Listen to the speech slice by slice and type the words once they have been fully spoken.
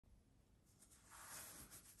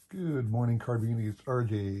Good morning, Card Community. It's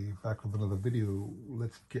RJ back with another video.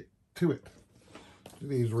 Let's get to it.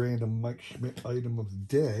 Today's random Mike Schmidt item of the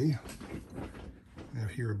day. I have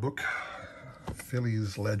here a book,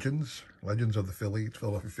 Phillies Legends of the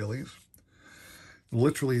Philadelphia Phillies.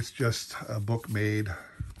 Literally, it's just a book made,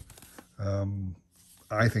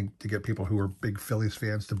 I think, to get people who are big Phillies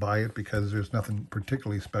fans to buy it because there's nothing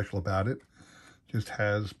particularly special about it. Just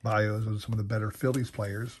has bios of some of the better Phillies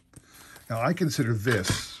players. Now, I consider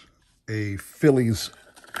this a Phillies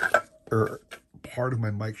or part of my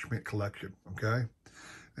Mike Schmidt collection, okay?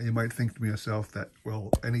 And you might think to yourself that, well,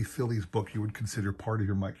 any Phillies book you would consider part of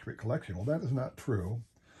your Mike Schmidt collection. Well, that is not true,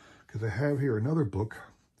 because I have here another book.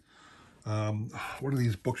 One of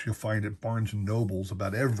these books you'll find at Barnes & Noble's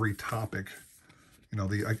about every topic. You know,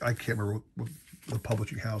 I can't remember what the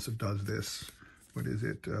publishing house that does this. What is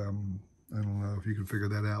it? I don't know if you can figure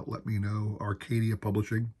that out. Let me know. Arcadia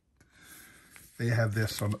Publishing. They have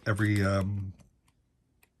this on every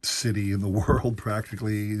city in the world,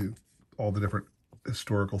 practically, all the different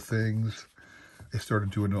historical things. They started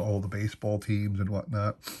doing all the baseball teams and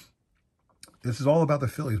whatnot. This is all about the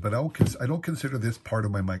Phillies, but I don't consider this part of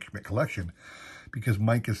my Mike Schmidt collection because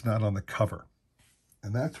Mike is not on the cover.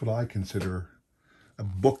 And that's what I consider a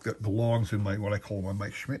book that belongs in my, what I call my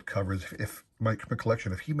Mike Schmidt covers. If Mike Schmidt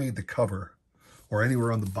collection, if he made the cover or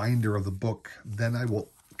anywhere on the binder of the book, then I will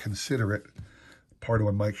consider it part of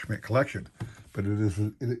my Mike Schmidt collection. But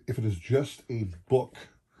if it is just a book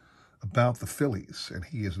about the Phillies and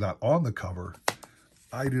he is not on the cover,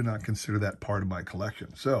 I do not consider that part of my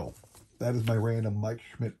collection. So that is my random Mike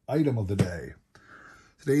Schmidt item of the day.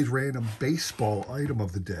 Today's random baseball item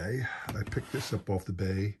of the day, I picked this up off the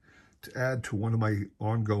bay to add to one of my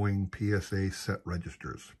ongoing PSA set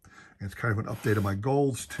registers. And it's kind of an update of my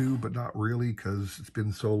goals too, but not really because it's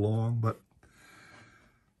been so long. But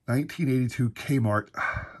 1982 Kmart,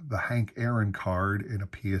 the Hank Aaron card in a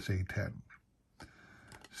PSA 10.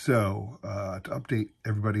 So, to update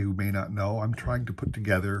everybody who may not know, I'm trying to put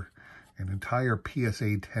together an entire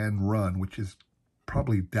PSA 10 run, which is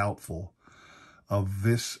probably doubtful, of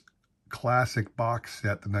this classic box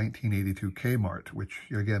set, the 1982 Kmart, which,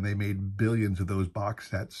 again, they made billions of those box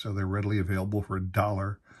sets, so they're readily available for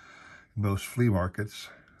 $1 in most flea markets,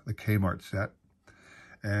 the Kmart set.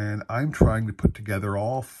 And I'm trying to put together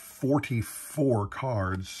all 44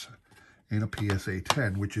 cards in a PSA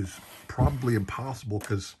 10, which is probably impossible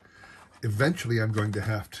because eventually I'm going to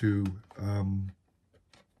have to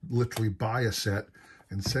literally buy a set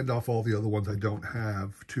and send off all the other ones I don't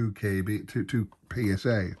have to PSA.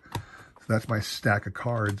 So that's my stack of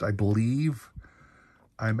cards. I believe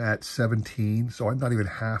I'm at 17, so I'm not even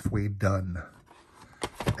halfway done.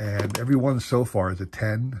 And every one so far is a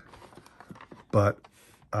 10, but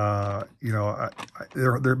you know,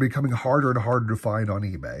 they're becoming harder and harder to find on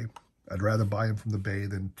eBay. I'd rather buy them from the bay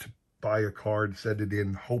than to buy a card, send it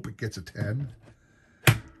in, hope it gets a 10.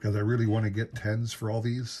 Because I really want to get 10s for all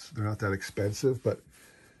these. They're not that expensive, but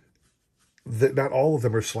not all of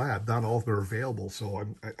them are slabbed. Not all of them are available. So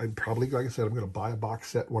I'm probably, like I said, I'm going to buy a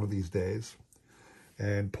box set one of these days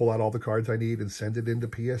and pull out all the cards I need and send it into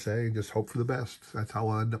PSA and just hope for the best. That's how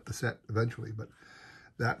I'll end up the set eventually. But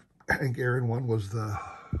that Hank Aaron one was the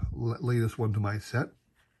latest one to my set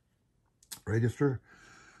register.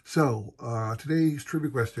 So today's trivia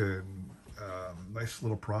question, nice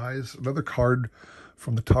little prize, another card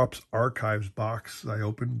from the Topps Archives box I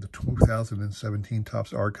opened, the 2017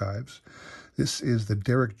 Topps Archives. This is the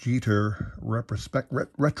Derek Jeter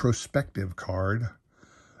retrospective card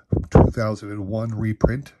from 2001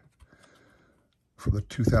 reprint from the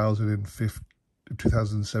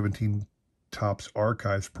 2017 Topps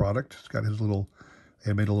Archives product. It's got his little,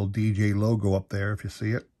 they made a little DJ logo up there if you see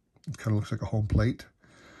it. It kind of looks like a home plate.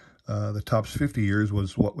 The Topps 50 years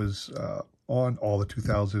was what was on all the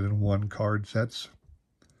 2001 card sets.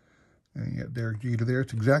 And you got Derek Jeter there.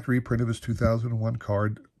 It's an exact reprint of his 2001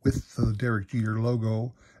 card with the Derek Jeter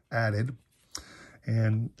logo added.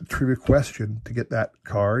 And the trivia question to get that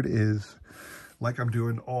card is, like I'm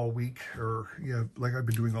doing all week, or yeah, like I've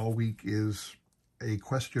been doing all week, is a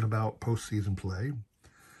question about postseason play.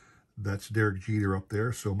 That's Derek Jeter up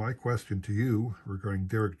there. So my question to you regarding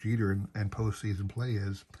Derek Jeter and postseason play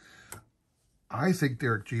is, I think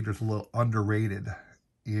Derek Jeter's a little underrated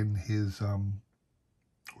in his,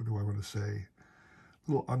 what do I want to say? A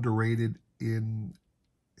little underrated in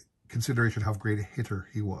consideration how great a hitter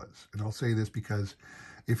he was. And I'll say this because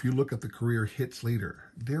if you look at the career hits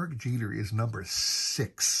leader, Derek Jeter is number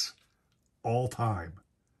 6 all time.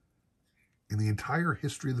 In the entire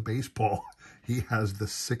history of the baseball, he has the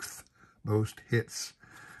 6th most hits.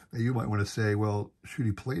 Now, you might want to say, well, shoot,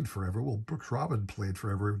 he played forever. Well, Brooks Robin played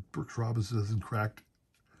forever. Brooks Robinson hasn't cracked.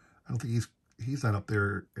 I don't think he's not up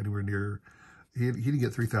there anywhere near. He didn't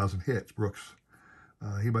get 3,000 hits, Brooks.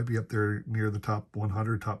 He might be up there near the top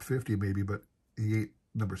 100, top 50 maybe, but he ain't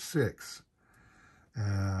number 6.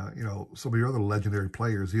 You know, some of your other legendary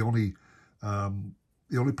players, the only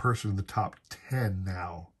person in the top 10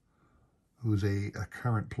 now who's a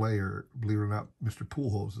current player, believe it or not, Mr.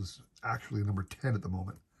 Pujols is actually number 10 at the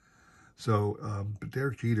moment. So, but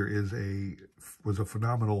Derek Jeter was a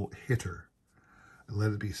phenomenal hitter,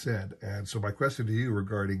 let it be said. And so my question to you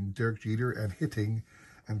regarding Derek Jeter and hitting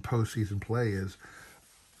and postseason play is,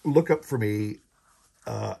 look up for me,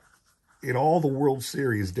 in all the World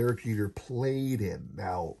Series Derek Jeter played in.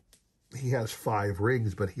 Now, he has 5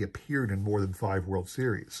 rings, but he appeared in more than 5 World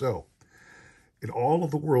Series. So, in all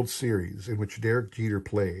of the World Series in which Derek Jeter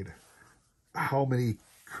played, how many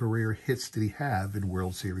career hits did he have in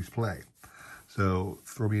World Series play? So,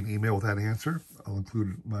 throw me an email with that answer. I'll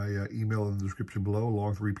include my email in the description below,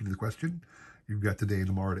 along with a repeat of the question. You've got today and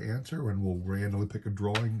tomorrow to answer, and we'll randomly pick a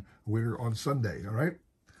drawing winner on Sunday, all right?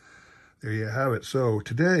 There you have it. So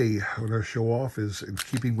today, what I'm going to show off is, in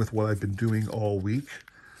keeping with what I've been doing all week,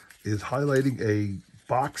 is highlighting a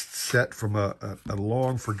boxed set from a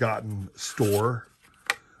long-forgotten store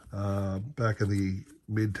back in the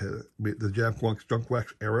the junk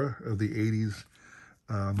wax era of the 80s,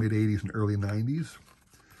 mid-80s and early 90s.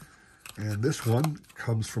 And this one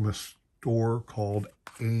comes from a store called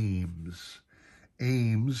Ames.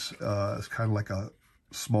 Ames is kind of like a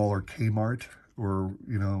smaller Kmart, or,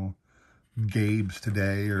 you know, Gabe's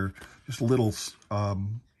today, or just a little small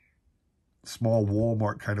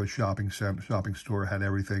Walmart kind of shopping store, had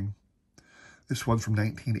everything. This one's from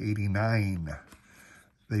 1989.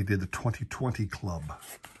 They did the 2020 Club.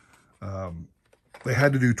 They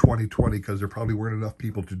had to do 2020 because there probably weren't enough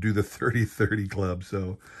people to do the 30-30 Club.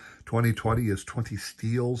 So 2020 is 20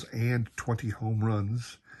 steals and 20 home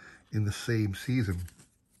runs in the same season.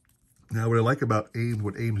 Now, what I like about Ames,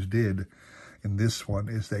 what Ames did in this one,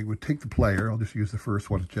 is they would take the player. I'll just use the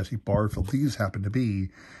first one, Jesse Barfield. These happen to be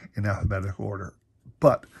in alphabetical order.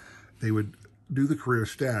 But they would do the career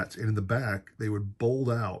stats, and in the back, they would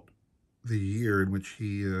bold out the year in which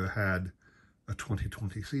he had a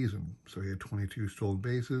 2020 season. So he had 22 stolen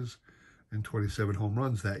bases and 27 home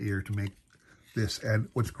runs that year to make this. And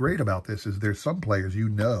what's great about this is there's some players, you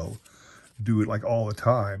know, do it like all the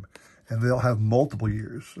time, and they'll have multiple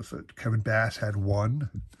years. So Kevin Bass had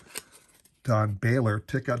 1. Don Baylor,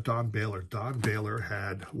 check out Don Baylor. Don Baylor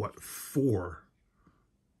had, what, 4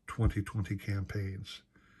 2020 campaigns.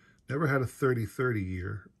 Never had a 30-30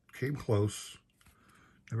 year. Came close.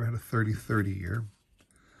 Never had a 30-30 year.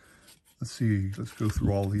 Let's see. Let's go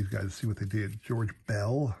through all these guys and see what they did. George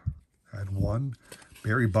Bell had 1.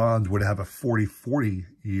 Barry Bonds would have a 40-40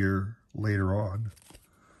 year later on.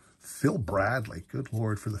 Phil Bradley, good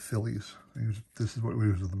Lord, for the Phillies. This is what he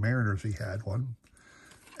was with the Mariners. He had 1.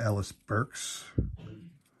 Ellis Burks.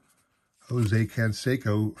 Jose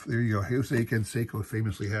Canseco, there you go. Jose Canseco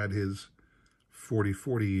famously had his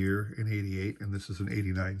 40-40 year in 88, and this is an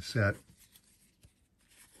 89 set.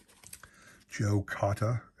 Joe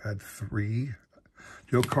Cotta had 3.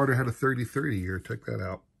 Joe Carter had a 30-30 year. Check that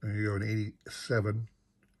out. There you go, in 87.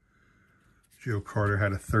 Joe Carter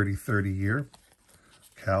had a 30-30 year.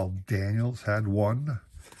 Cal Daniels had 1.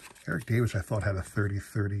 Eric Davis, I thought, had a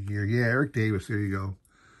 30-30 year. Yeah, Eric Davis, there you go.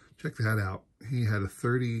 Check that out. He had a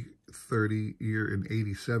 30-30 year in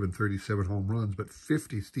 87, 37 home runs, but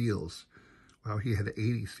 50 steals. Wow, he had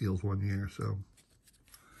 80 steals one year. So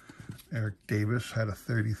Eric Davis had a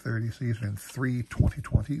 30-30 season and 3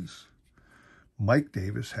 2020s. Mike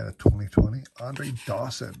Davis had a 2020. Andre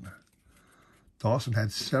Dawson. Dawson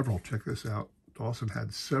had several. Check this out. Dawson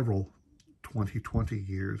had several 2020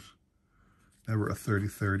 years. Never a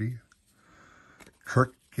 30-30.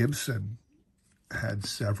 Kirk Gibson had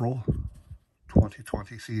several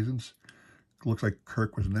 2020 seasons. It looks like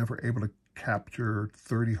Kirk was never able to capture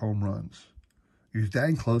 30 home runs. He was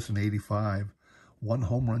dang close in 85, 1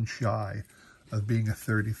 home run shy of being a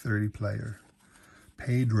 30-30 player.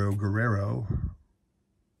 Pedro Guerrero.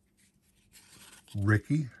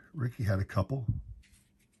 Ricky had a couple.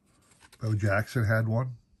 Bo Jackson had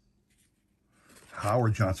 1.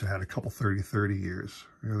 Howard Johnson had a couple 30-30 years.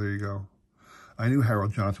 Yeah, there you go. I knew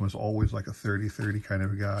Harold Johnson was always like a 30-30 kind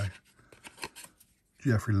of a guy.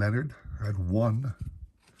 Jeffrey Leonard had 1.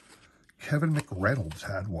 Kevin McReynolds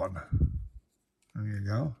had 1. There you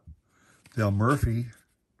go. Dale Murphy,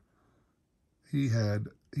 he had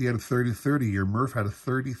a 30-30 year. Murph had a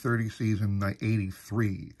 30-30 season in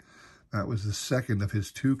 83. That was the second of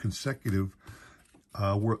his 2 consecutive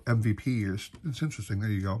MVP is, it's interesting. There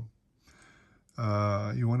you go.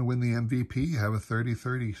 You want to win the MVP, have a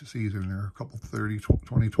 30-30 season or a couple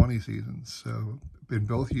 20-20 seasons. So in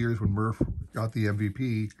both years when Murph got the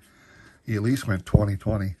MVP, he at least went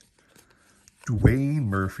 20-20. Dwayne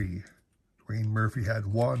Murphy had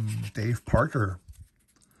one. Dave Parker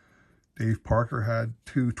had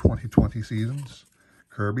two 20-20 seasons.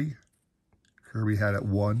 Kirby had it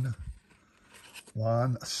one.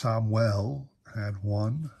 Juan Samuel had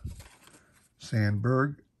one.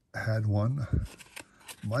 Sandberg had one.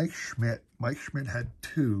 Mike Schmidt had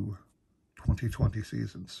two 20-20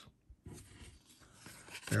 seasons.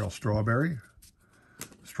 Darryl Strawberry.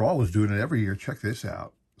 Straw was doing it every year. Check this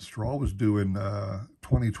out. Straw was doing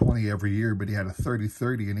 20-20 every year, but he had a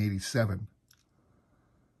 30-30 in 87.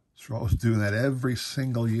 Straw was doing that every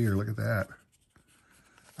single year. Look at that.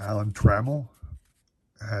 Alan Trammell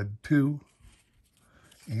had two.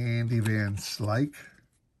 Andy Van Slyke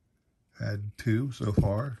had two so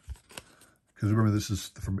far. Because remember, this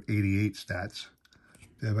is from 88 stats.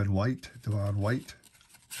 Devon White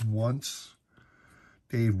once.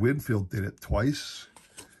 Dave Winfield did it twice.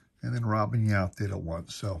 And then Robin Yount did it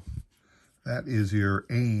once. So that is your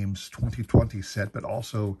Ames 20-20 set, but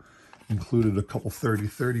also included a couple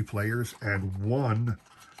 30-30 players and one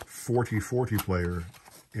 40-40 player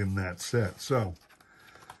in that set. So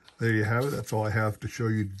there you have it. That's all I have to show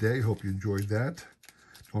you today. Hope you enjoyed that.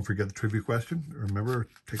 Don't forget the trivia question. Remember,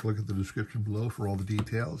 take a look at the description below for all the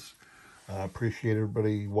details. Appreciate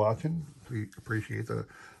everybody watching. We appreciate the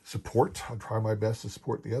support. I'll try my best to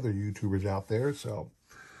support the other YouTubers out there. So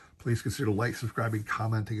please consider like, subscribing,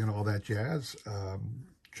 commenting, and all that jazz.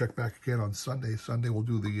 Check back again on Sunday. Sunday we'll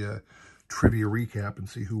do the trivia recap and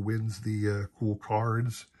see who wins the cool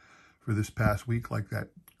cards for this past week, like that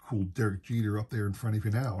cool Derek Jeter up there in front of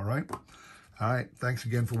you now, all right? All right, thanks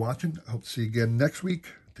again for watching. I hope to see you again next week.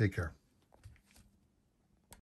 Take care.